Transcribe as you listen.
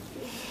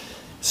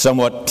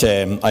Somewhat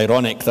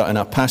ironic that in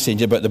a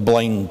passage about the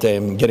blind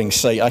getting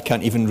sight, I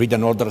can't even read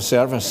an order of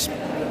service.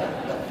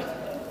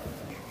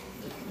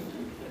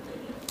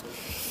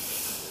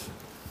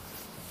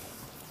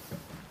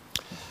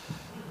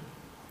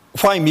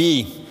 Why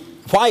me?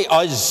 Why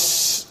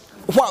us?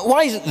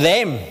 Why is it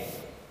them?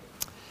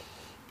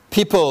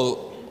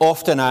 People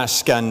often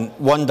ask and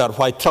wonder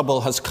why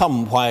trouble has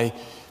come, why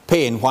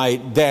pain, why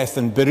death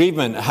and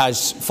bereavement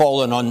has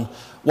fallen on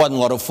one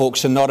lot of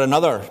folks and not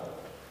another.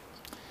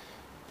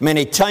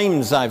 Many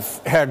times I've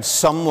heard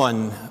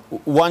someone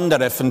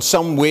wonder if in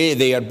some way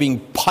they are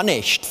being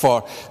punished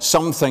for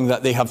something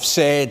that they have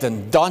said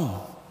and done.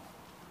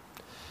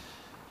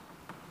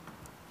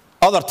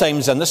 Other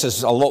times, and this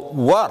is a lot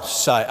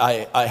worse,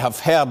 I have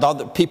heard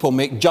other people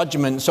make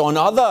judgments on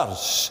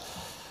others.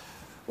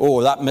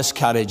 Oh, that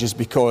miscarriage is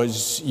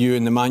because you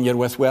and the man you're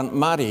with weren't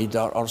married,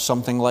 or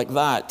something like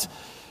that.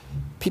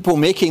 People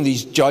making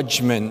these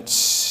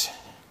judgments.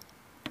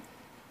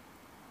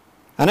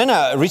 And in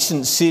a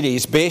recent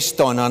series based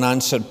on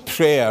unanswered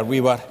prayer, we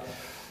were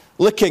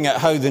looking at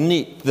how the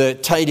neat, the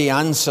tidy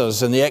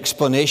answers and the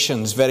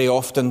explanations very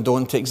often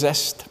don't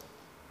exist.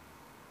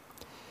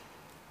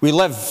 We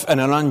live in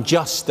an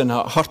unjust and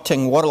a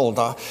hurting world,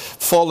 a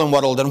fallen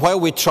world, and while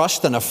we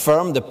trust and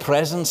affirm the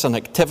presence and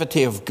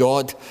activity of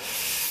God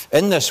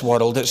in this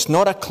world, it's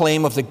not a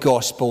claim of the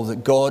gospel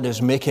that God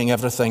is making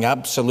everything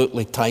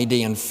absolutely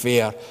tidy and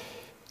fair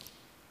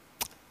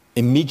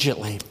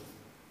immediately.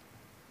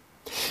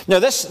 Now,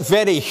 this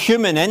very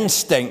human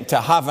instinct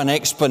to have an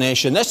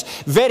explanation, this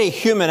very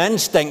human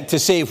instinct to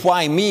say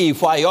why me,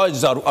 why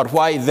us, or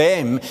why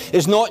them,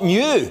 is not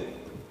new.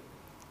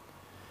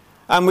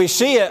 And we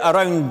see it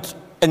around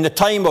in the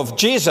time of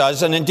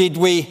Jesus, and indeed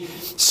we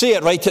see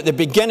it right at the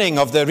beginning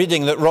of the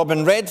reading that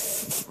Robin read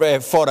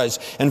for us.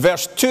 In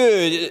verse 2,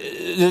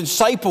 the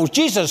disciples,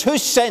 Jesus, who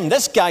sinned?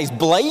 This guy's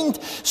blind.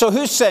 So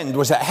who sinned?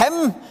 Was it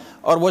him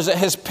or was it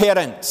his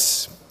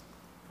parents?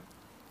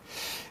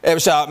 It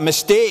was a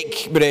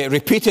mistake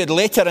repeated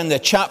later in the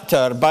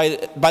chapter by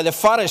the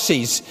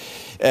Pharisees.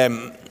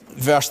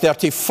 Verse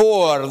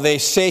 34, they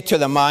say to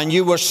the man,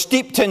 "You were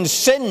steeped in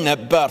sin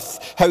at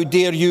birth. How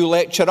dare you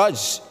lecture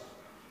us?"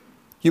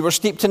 You were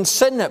steeped in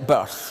sin at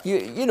birth.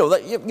 You know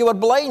that you were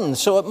blind,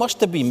 so it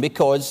must have been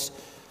because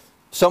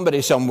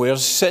somebody somewhere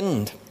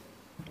sinned.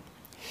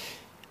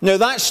 Now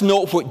that's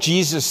not what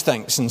Jesus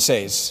thinks and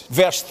says.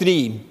 Verse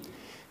 3,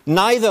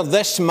 "Neither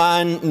this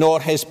man nor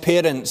his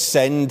parents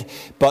sinned,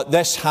 but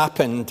this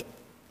happened,"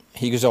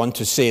 he goes on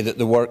to say, "that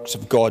the works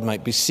of God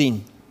might be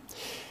seen."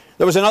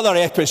 There was another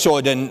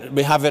episode, and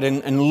we have it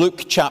in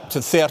Luke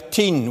chapter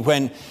 13,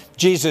 when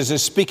Jesus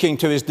is speaking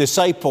to his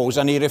disciples,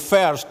 and he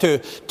refers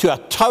to a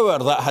tower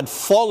that had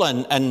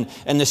fallen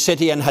in the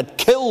city and had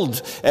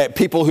killed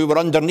people who were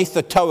underneath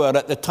the tower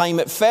at the time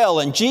it fell.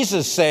 And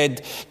Jesus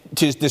said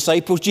to his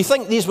disciples, "Do you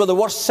think these were the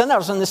worst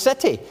sinners in the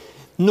city?"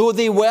 No,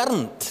 they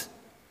weren't.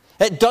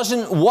 It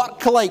doesn't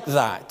work like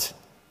that.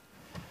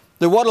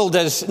 The world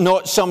is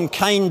not some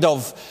kind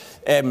of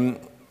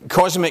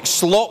cosmic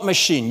slot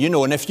machine,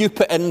 and if you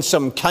put in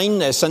some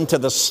kindness into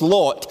the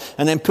slot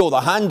and then pull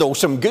the handle,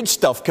 some good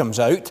stuff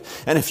comes out.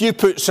 And if you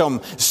put some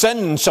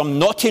sin, some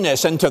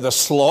naughtiness into the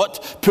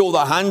slot, pull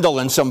the handle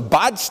and some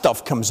bad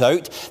stuff comes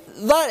out.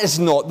 That is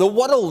not the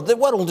world. The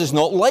world is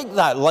not like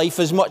that. Life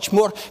is much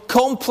more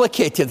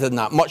complicated than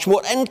that, much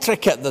more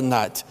intricate than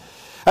that.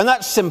 And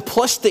that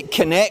simplistic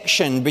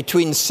connection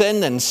between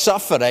sin and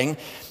suffering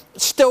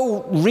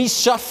still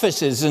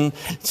resurfaces in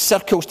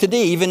circles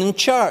today, even in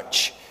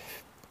church.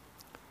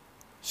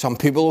 Some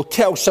people will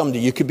tell somebody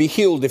you could be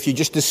healed if you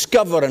just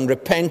discover and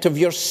repent of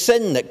your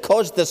sin that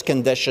caused this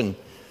condition.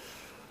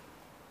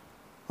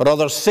 Or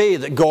others say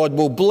that God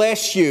will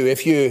bless you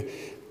if you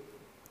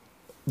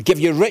give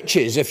you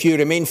riches, if you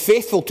remain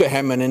faithful to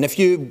him, and if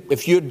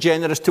you're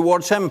generous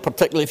towards him,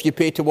 particularly if you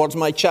pay towards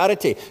my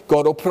charity,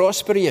 God will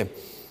prosper you.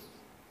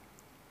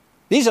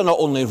 These are not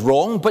only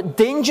wrong, but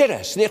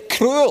dangerous. They're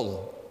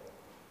cruel.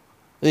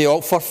 They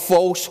offer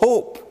false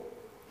hope.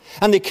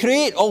 And they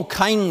create all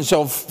kinds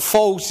of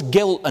false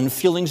guilt and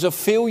feelings of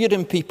failure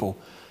in people.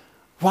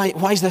 Why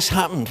has this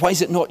happened? Why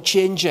is it not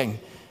changing?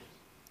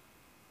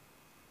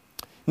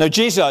 Now,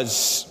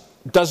 Jesus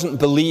doesn't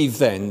believe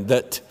then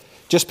that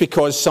just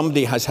because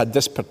somebody has had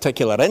this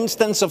particular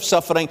instance of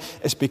suffering,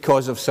 it's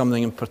because of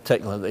something in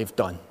particular they've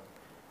done.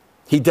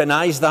 He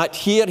denies that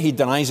here. He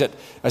denies it,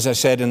 as I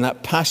said, in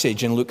that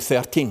passage in Luke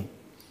 13.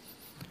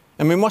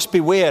 And we must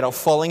beware of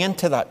falling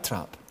into that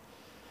trap.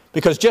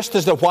 Because just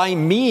as the why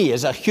me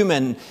is a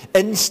human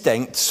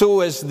instinct,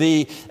 so is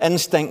the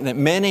instinct that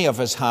many of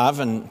us have,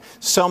 and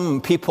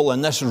some people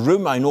in this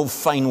room I know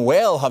fine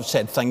well have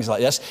said things like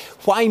this.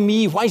 Why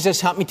me? Why is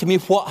this happening to me?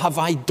 What have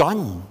I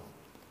done?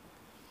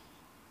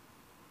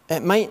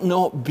 It might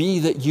not be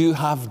that you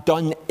have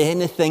done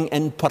anything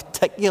in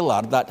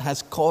particular that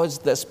has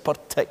caused this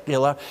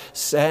particular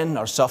sin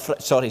or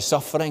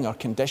suffering or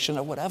condition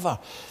or whatever.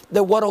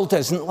 The world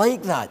isn't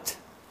like that.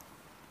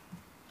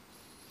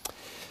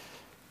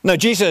 Now,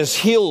 Jesus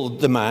healed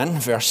the man,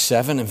 verse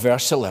 7 and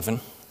verse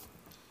 11.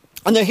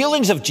 And the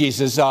healings of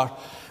Jesus are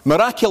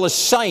miraculous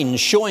signs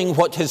showing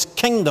what his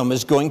kingdom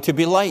is going to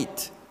be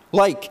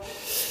like.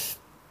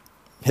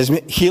 His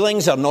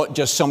healings are not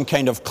just some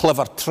kind of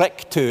clever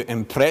trick to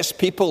impress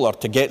people or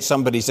to get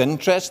somebody's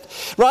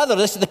interest. Rather,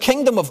 the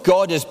kingdom of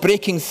God is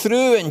breaking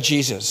through in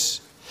Jesus.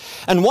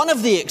 And one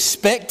of the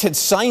expected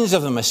signs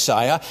of the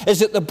Messiah is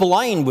that the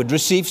blind would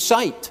receive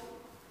sight.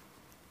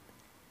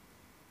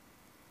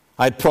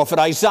 Prophet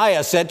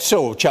Isaiah said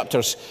so,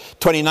 chapters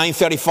 29,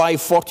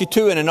 35,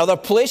 42, and in other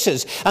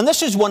places. And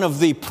this is one of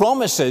the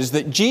promises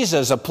that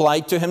Jesus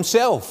applied to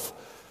himself.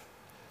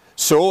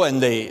 So in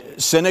the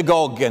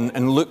synagogue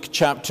in Luke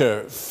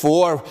chapter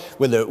 4,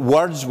 with the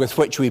words with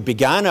which we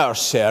began our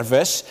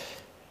service,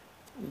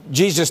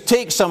 Jesus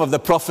takes some of the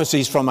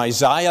prophecies from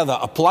Isaiah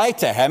that apply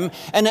to him,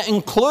 and it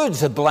includes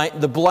the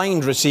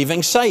blind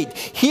receiving sight.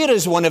 Here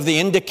is one of the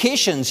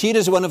indications, here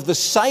is one of the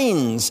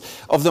signs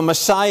of the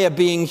Messiah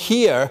being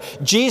here.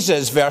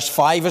 Jesus, verse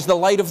 5, is the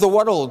light of the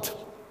world.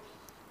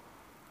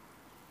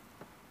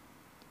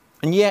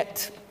 And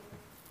yet,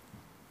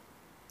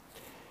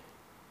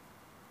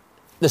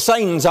 the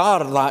signs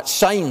are that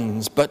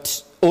signs,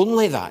 but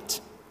only that.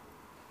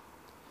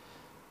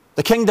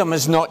 The kingdom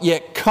has not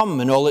yet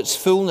come in all its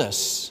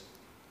fullness.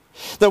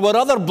 There were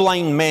other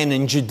blind men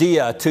in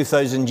Judea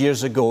 2,000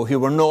 years ago who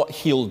were not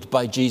healed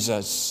by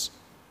Jesus.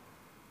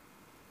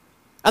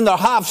 And there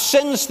have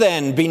since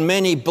then been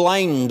many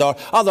blind or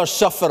other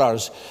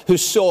sufferers who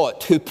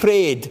sought, who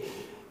prayed,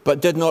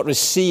 but did not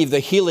receive the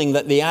healing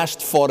that they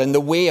asked for in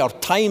the way or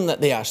time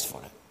that they asked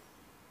for it.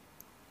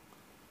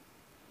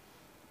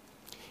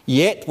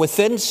 Yet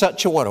within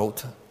such a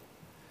world,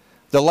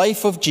 the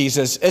life of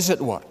Jesus is at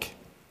work,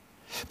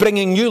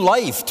 bringing new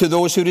life to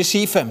those who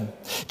receive him.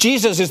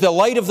 Jesus is the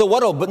light of the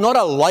world, but not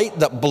a light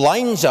that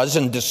blinds us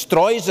and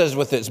destroys us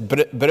with its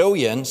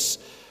brilliance.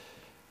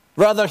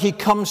 Rather, he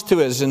comes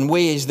to us in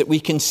ways that we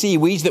can see,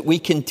 ways that we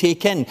can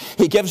take in.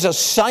 He gives us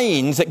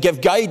signs that give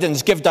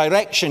guidance, give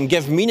direction,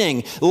 give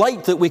meaning,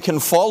 light that we can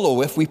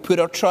follow if we put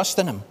our trust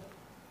in him.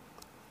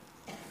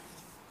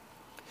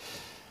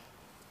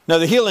 Now,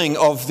 the healing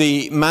of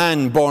the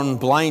man born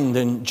blind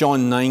in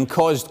John 9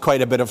 caused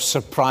quite a bit of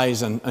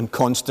surprise and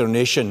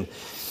consternation.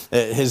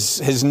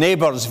 His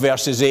neighbours,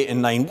 verses 8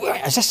 and 9,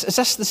 is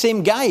this the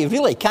same guy?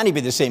 Really? Can he be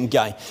the same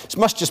guy? It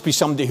must just be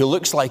somebody who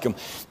looks like him.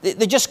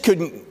 They just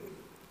couldn't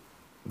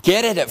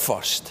get it at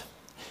first.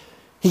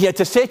 He had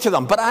to say to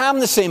them, but I am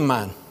the same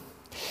man.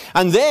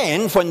 And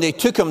then, when they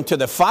took him to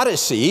the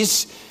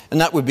Pharisees, and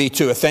that would be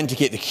to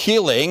authenticate the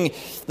healing,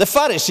 the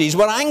Pharisees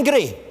were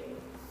angry.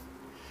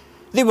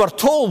 They were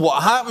told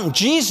what happened.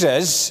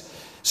 Jesus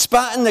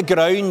spat in the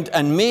ground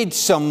and made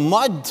some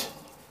mud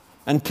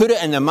and put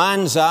it in the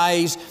man's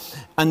eyes.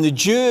 And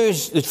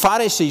the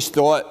Pharisees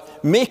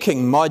thought,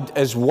 making mud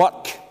is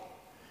work.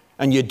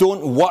 And you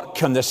don't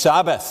work on the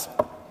Sabbath.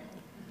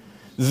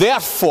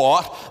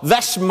 Therefore,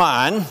 this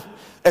man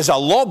is a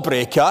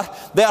lawbreaker.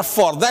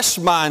 Therefore, this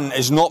man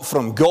is not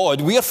from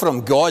God. We're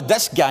from God.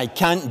 This guy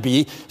can't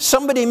be.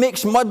 Somebody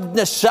makes mud on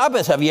the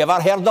Sabbath. Have you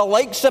ever heard the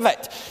likes of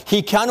it?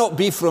 He cannot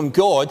be from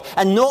God.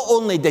 And not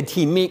only did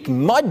he make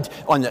mud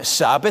on the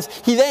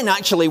Sabbath, he then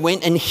actually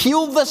went and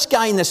healed this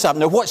guy in the Sabbath.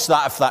 Now, what's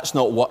that if that's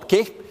not work,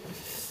 eh?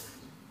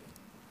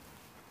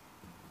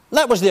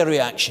 That was their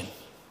reaction.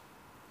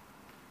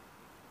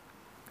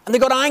 And they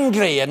got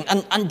angry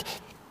and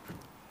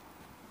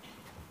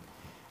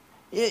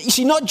you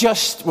see, not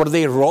just were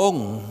they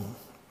wrong,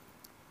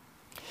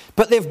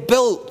 but they've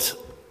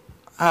built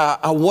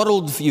a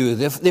worldview.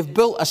 They've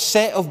built a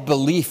set of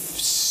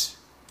beliefs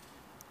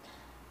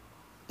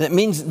that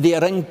means they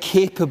are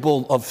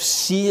incapable of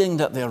seeing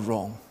that they're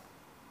wrong.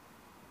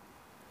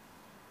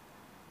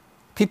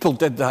 People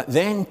did that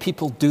then,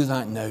 people do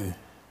that now.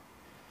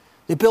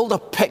 They build a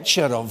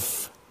picture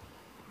of,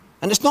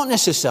 and it's not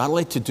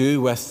necessarily to do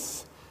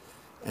with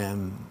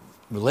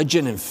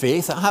religion and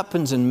faith. It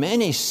happens in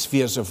many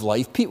spheres of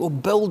life. People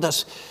build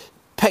this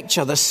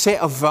picture, this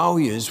set of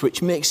values,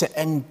 which makes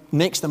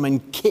them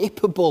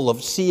incapable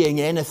of seeing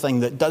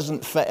anything that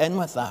doesn't fit in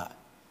with that.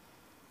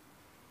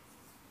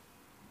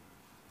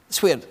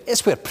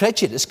 It's where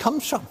prejudice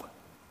comes from.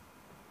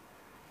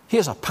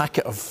 Here's a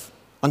packet of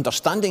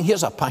understanding.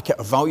 Here's a packet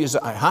of values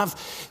that I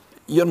have.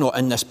 You're not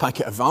in this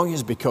packet of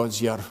values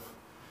because you're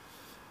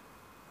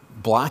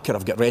black or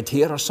I've got red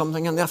hair or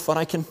something, and therefore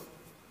I can.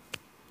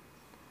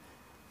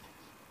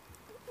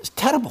 It's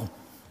terrible.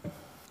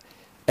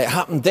 It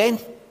happened then.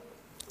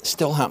 It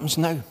still happens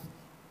now.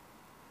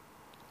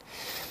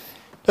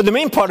 But the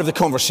main part of the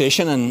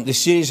conversation, and the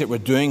series that we're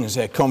doing is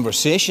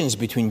conversations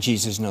between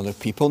Jesus and other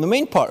people. The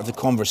main part of the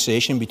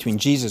conversation between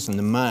Jesus and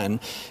the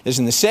man is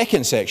in the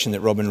second section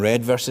that Robin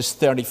read, verses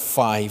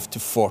 35 to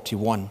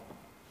 41.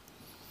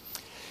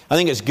 I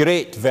think it's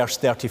great, verse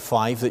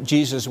 35, that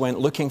Jesus went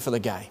looking for the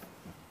guy.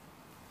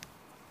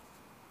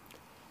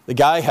 The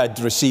guy had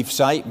received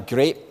sight,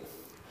 great.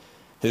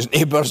 His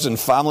neighbours and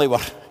family were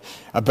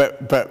a bit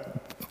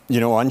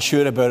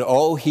unsure about it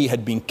all. He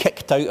had been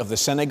kicked out of the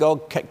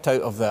synagogue, kicked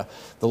out of the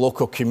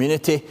local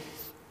community.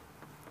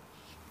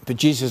 But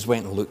Jesus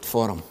went and looked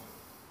for him.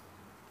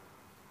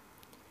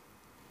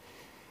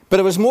 But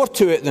there was more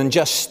to it than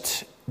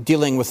just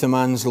dealing with the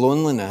man's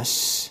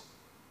loneliness.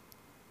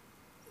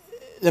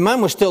 The man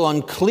was still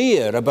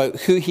unclear about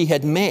who he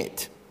had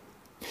met,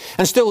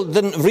 and still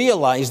didn't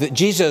realize that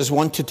Jesus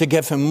wanted to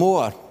give him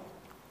more.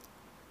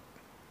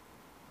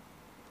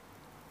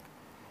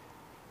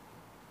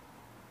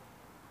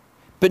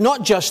 But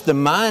not just the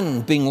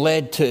man being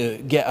led to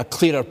get a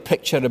clearer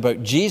picture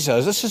about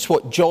Jesus. This is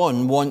what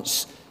John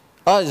wants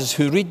us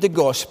who read the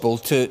gospel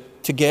to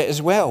get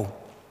as well.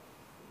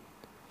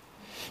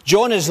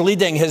 John is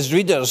leading his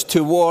readers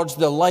towards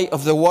the light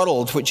of the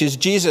world, which is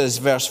Jesus,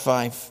 verse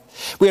 5.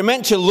 We are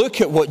meant to look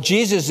at what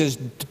Jesus is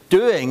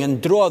doing and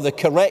draw the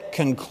correct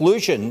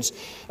conclusions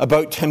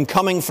about him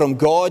coming from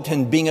God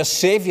and being a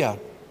Saviour.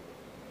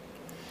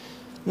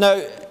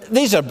 Now,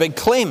 these are big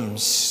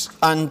claims,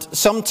 and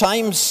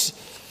sometimes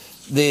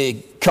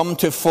they come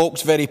to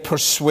folks very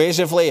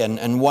persuasively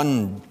in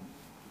one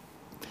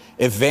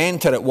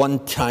event or at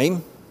one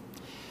time.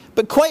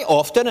 But quite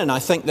often, and I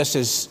think this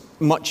is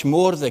much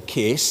more the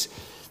case,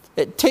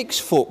 it takes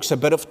folks a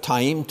bit of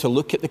time to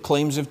look at the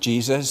claims of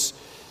Jesus,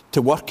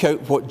 to work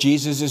out what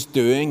Jesus is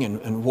doing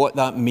and what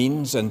that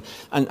means,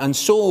 and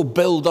so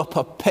build up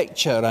a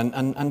picture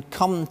and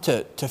come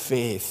to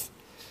faith.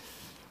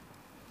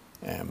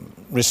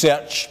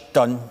 Research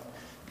done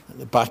at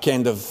the back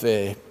end of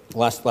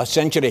last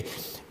century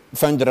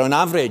found that on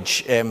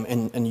average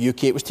in the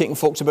UK it was taking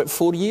folks about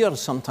 4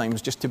 years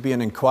sometimes just to be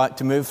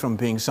to move from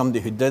being somebody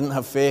who didn't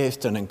have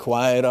faith to an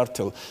inquirer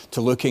to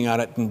looking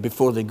at it, and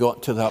before they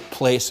got to that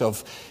place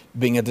of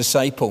being a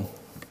disciple.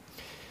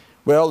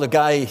 Well, the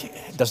guy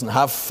doesn't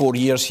have 4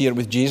 years here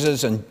with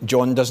Jesus, and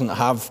John doesn't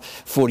have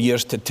 4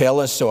 years to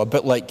tell us, so a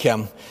bit like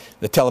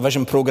the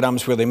television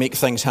programs where they make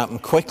things happen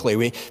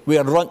quickly,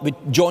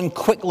 John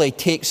quickly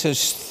takes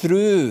us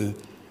through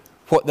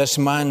what this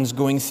man's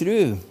going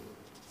through.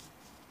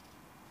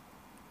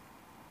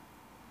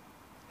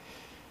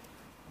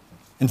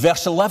 In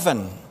verse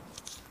 11,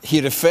 he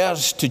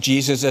refers to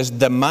Jesus as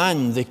the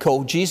man they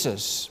call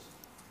Jesus.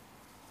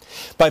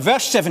 By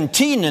verse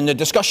 17, in the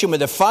discussion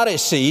with the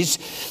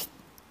Pharisees,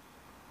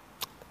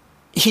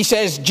 he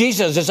says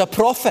Jesus is a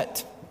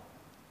prophet.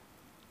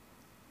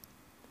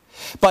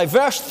 By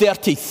verse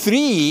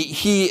 33,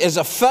 he is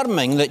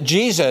affirming that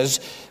Jesus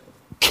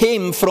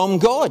came from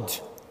God.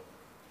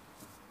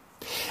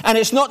 And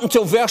it's not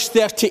until verse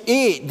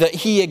 38 that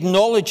he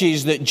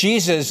acknowledges that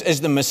Jesus is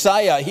the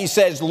Messiah. He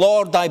says,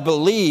 "Lord, I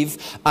believe,"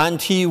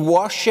 and he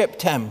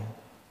worshipped him.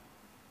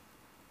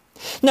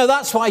 Now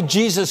that's why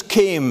Jesus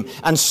came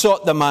and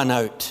sought the man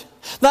out.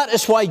 That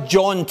is why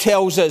John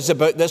tells us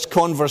about this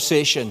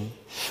conversation.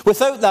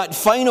 Without that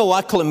final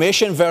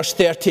acclamation, verse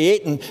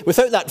 38, and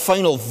without that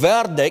final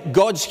verdict,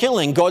 God's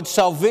healing, God's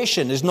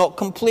salvation is not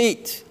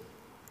complete.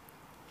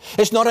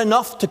 It's not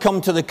enough to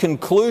come to the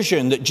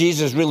conclusion that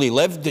Jesus really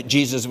lived, that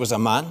Jesus was a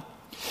man.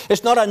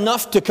 It's not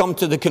enough to come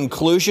to the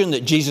conclusion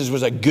that Jesus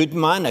was a good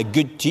man, a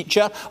good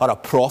teacher, or a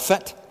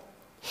prophet.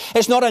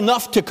 It's not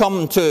enough to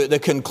come to the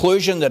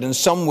conclusion that in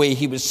some way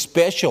he was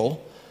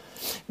special.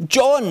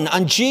 John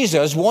and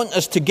Jesus want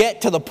us to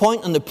get to the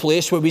point and the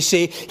place where we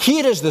say,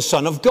 here is the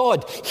Son of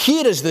God.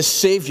 Here is the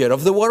Savior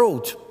of the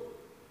world.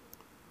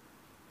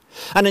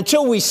 And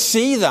until we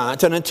see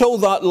that, and until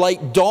that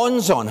light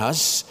dawns on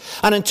us,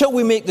 and until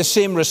we make the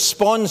same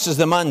response as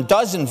the man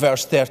does in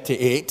verse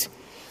 38,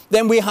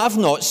 then we have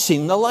not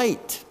seen the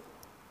light.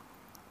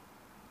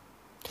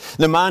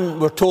 The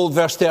man, we're told,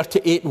 verse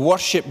 38,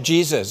 worshipped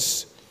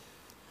Jesus.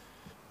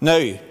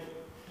 Now,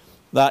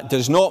 that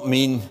does not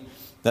mean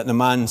that the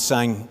man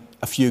sang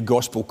a few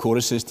gospel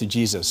choruses to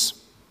Jesus.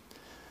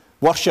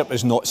 Worship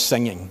is not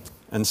singing,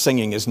 and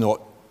singing is not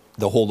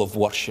the whole of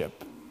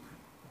worship.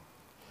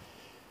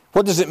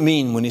 What does it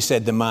mean when he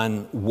said the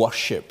man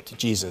worshipped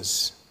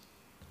Jesus?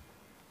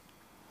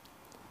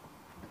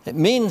 It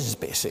means,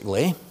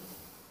 basically,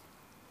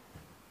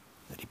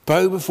 that he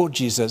bowed before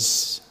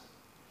Jesus,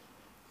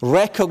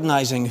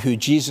 recognizing who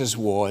Jesus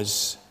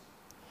was,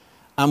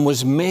 and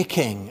was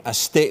making a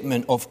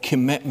statement of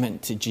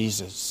commitment to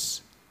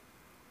Jesus.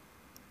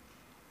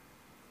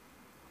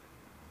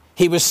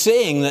 He was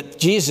saying that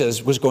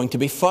Jesus was going to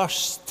be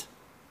first.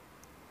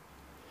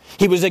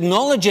 He was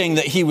acknowledging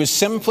that he was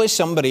simply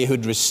somebody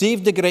who'd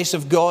received the grace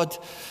of God,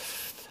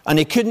 and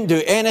he couldn't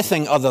do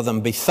anything other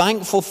than be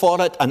thankful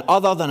for it and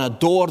other than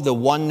adore the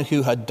one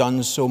who had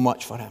done so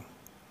much for him.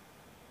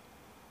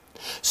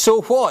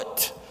 So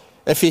what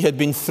if he had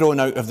been thrown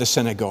out of the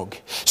synagogue?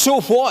 So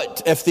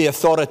what if the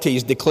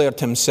authorities declared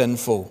him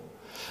sinful?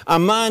 A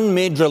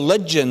man-made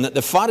religion that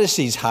the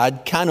Pharisees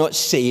had cannot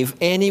save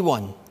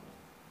anyone.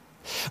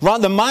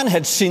 Rather, the man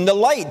had seen the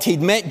light.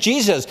 He'd met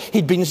Jesus.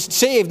 He'd been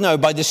saved now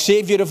by the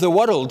Savior of the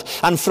world.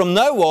 And from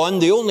now on,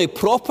 the only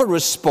proper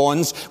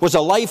response was a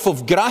life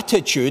of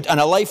gratitude and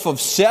a life of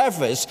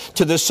service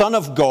to the Son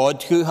of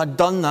God who had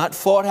done that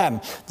for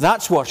him.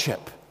 That's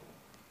worship.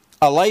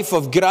 A life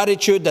of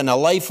gratitude and a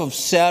life of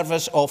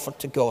service offered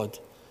to God.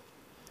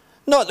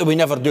 Not that we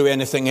never do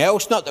anything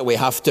else, not that we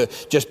have to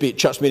just be at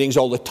church meetings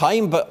all the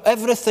time, but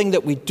everything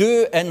that we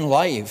do in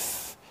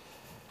life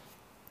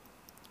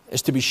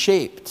is to be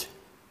shaped,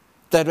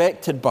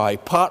 directed by,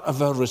 part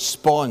of our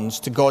response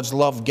to God's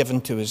love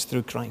given to us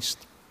through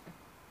Christ.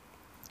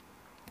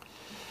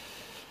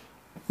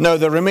 Now,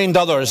 there remained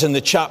others in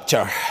the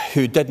chapter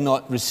who did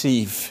not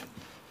receive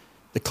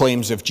the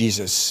claims of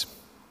Jesus.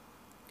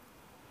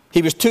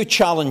 He was too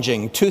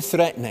challenging, too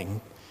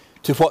threatening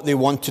to what they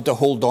wanted to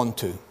hold on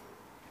to.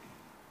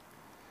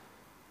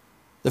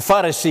 The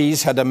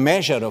Pharisees had a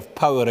measure of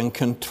power and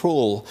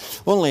control,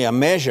 only a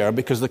measure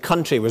because the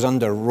country was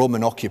under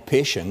Roman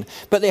occupation,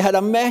 but they had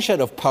a measure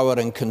of power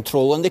and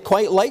control, and they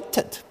quite liked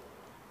it.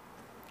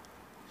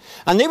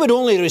 And they would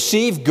only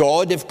receive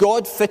God if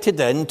God fitted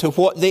into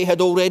what they had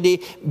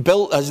already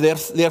built as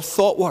their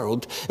thought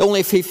world,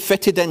 only if he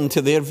fitted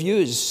into their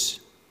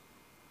views.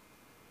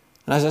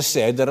 And as I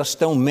said, there are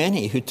still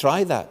many who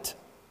try that.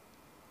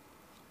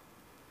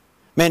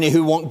 Many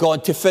who want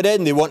God to fit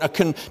in. They want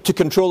to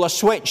control a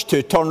switch,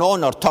 to turn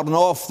on or turn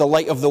off the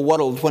light of the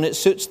world when it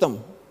suits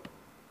them.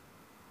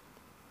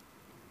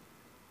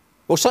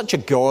 Well, such a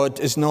God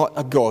is not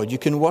a God you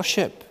can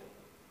worship.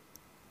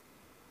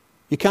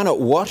 You cannot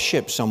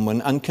worship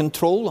someone and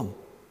control them.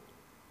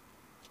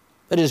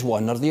 It is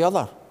one or the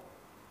other.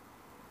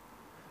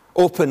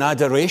 Open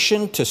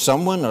adoration to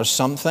someone or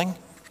something,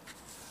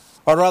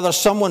 or rather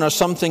someone or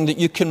something that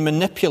you can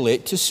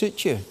manipulate to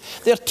suit you.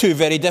 They're two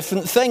very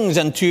different things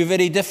and two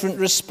very different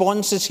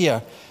responses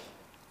here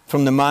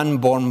from the man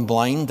born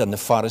blind and the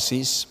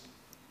Pharisees.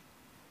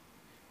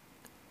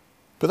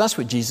 But that's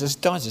what Jesus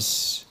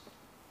does.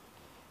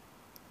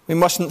 We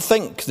mustn't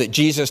think that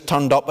Jesus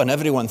turned up and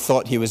everyone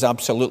thought he was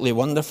absolutely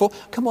wonderful.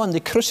 Come on, they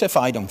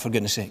crucified him, for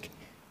goodness sake.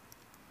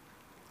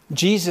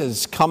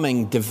 Jesus'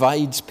 coming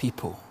divides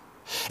people.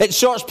 It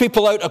sorts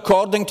people out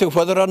according to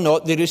whether or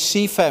not they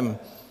receive him.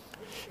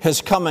 His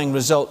coming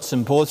results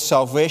in both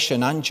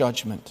salvation and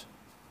judgment.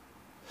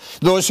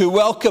 Those who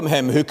welcome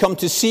him, who come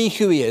to see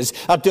who he is,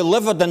 are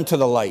delivered into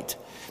the light.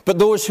 But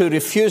those who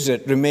refuse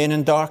it remain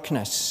in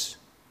darkness.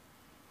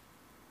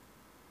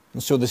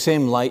 And so the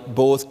same light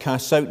both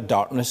casts out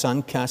darkness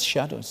and casts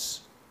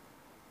shadows.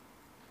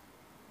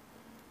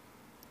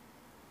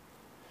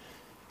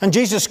 And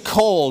Jesus'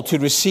 call to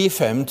receive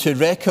him, to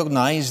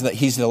recognize that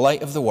he's the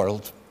light of the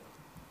world,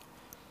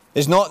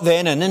 is not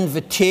then an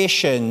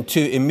invitation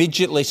to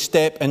immediately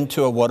step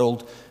into a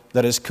world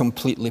that is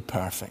completely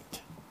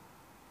perfect.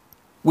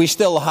 We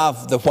still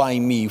have the why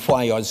me,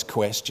 why us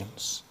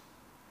questions.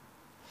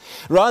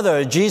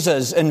 Rather,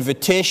 Jesus'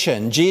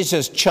 invitation,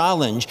 Jesus'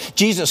 challenge,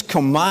 Jesus'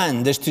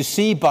 command is to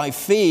see by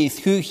faith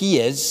who he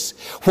is,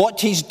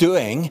 what he's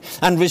doing,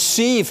 and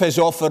receive his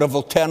offer of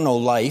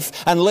eternal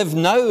life, and live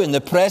now in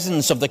the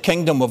presence of the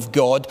kingdom of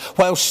God,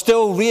 while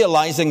still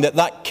realizing that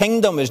that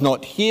kingdom is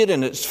not here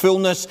in its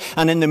fullness,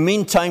 and in the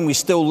meantime we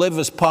still live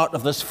as part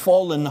of this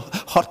fallen,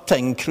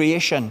 hurting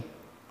creation.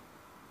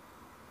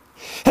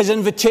 His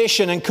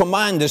invitation and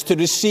command is to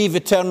receive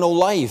eternal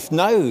life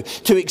now,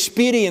 to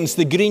experience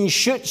the green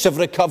shoots of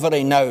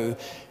recovery now,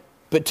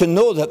 but to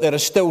know that there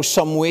is still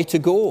some way to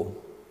go.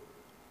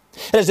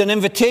 It is an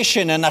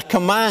invitation and a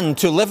command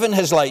to live in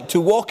his light,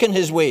 to walk in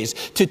his ways,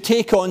 to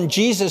take on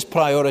Jesus'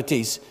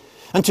 priorities,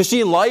 and to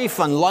see life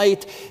in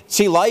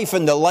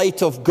the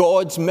light of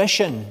God's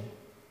mission.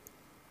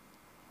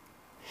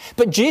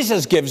 But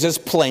Jesus gives us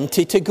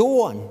plenty to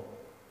go on.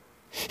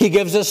 He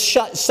gives us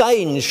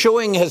signs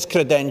showing his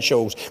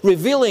credentials,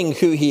 revealing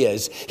who he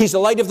is. He's the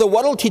light of the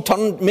world. He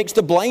makes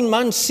the blind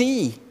man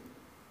see.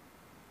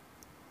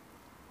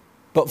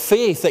 But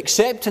faith,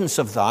 acceptance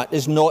of that,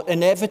 is not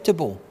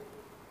inevitable.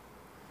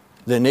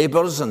 The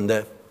neighbours and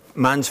the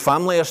man's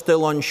family are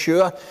still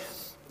unsure,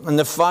 and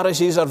the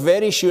Pharisees are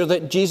very sure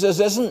that Jesus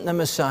isn't the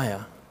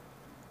Messiah.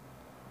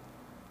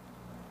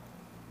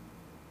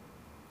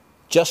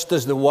 Just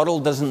as the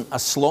world isn't a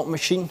slot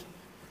machine,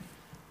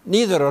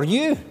 neither are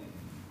you.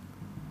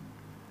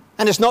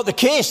 And it's not the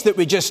case that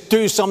we just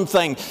do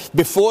something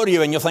before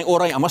you and you think, all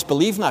right, I must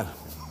believe now.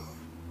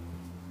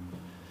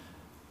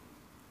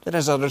 There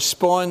is a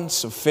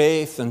response of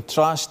faith and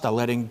trust, a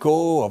letting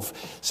go of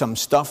some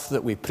stuff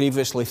that we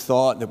previously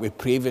thought, that we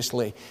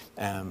previously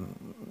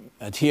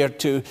adhered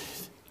to,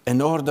 in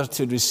order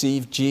to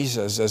receive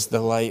Jesus as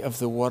the light of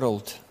the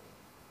world.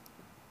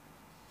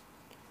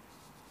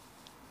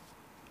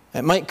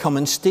 It might come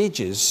in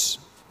stages,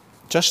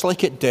 just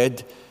like it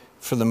did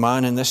for the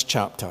man in this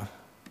chapter.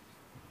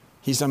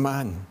 He's a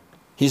man.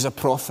 He's a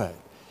prophet.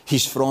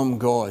 He's from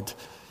God.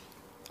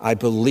 I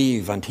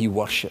believe, and he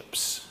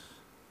worships.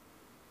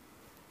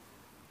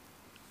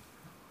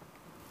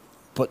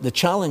 But the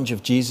challenge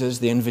of Jesus,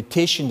 the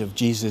invitation of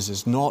Jesus,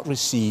 is not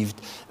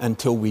received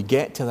until we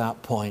get to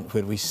that point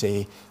where we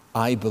say,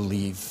 I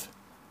believe,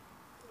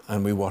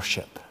 and we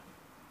worship.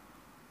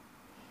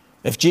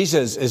 If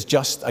Jesus is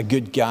just a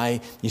good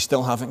guy, you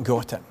still haven't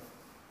got it.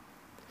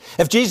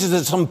 If Jesus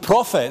is some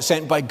prophet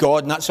sent by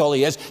God and that's all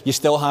he is, you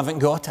still haven't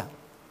got it.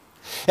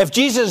 If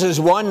Jesus is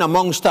one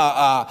amongst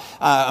a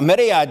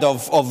myriad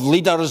of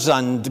leaders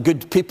and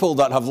good people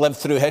that have lived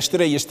through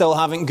history, you still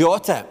haven't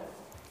got it.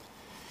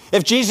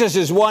 If Jesus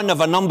is one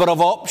of a number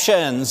of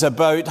options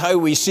about how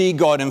we see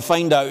God and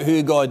find out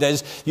who God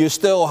is, you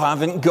still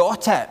haven't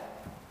got it.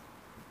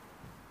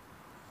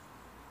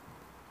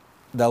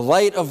 The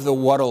light of the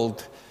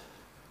world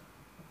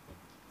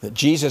that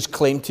Jesus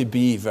claimed to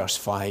be, verse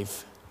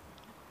 5,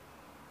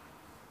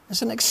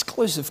 is an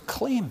exclusive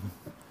claim.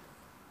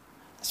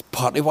 That's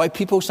partly why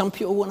some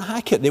people won't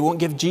hack it. They won't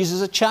give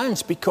Jesus a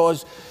chance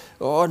because,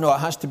 oh no, it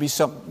has to be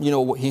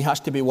he has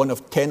to be one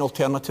of 10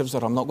 alternatives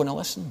or I'm not going to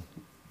listen.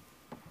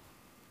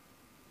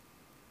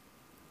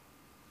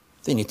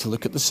 They need to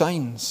look at the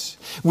signs.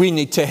 We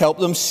need to help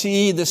them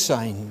see the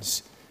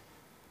signs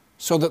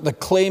so that the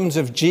claims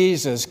of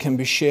Jesus can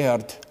be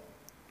shared,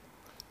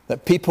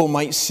 that people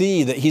might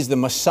see that he's the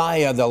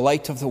Messiah, the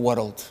light of the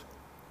world.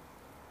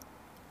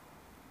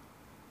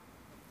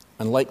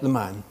 And like the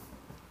man,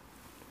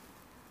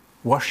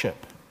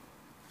 worship.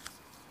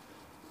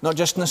 Not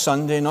just on a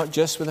Sunday, not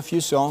just with a few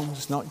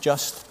songs, not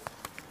just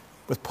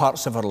with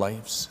parts of our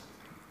lives,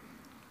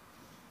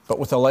 but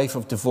with a life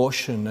of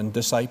devotion and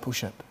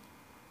discipleship,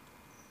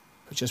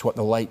 which is what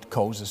the light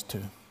calls us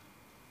to.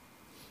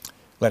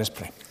 Let us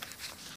pray.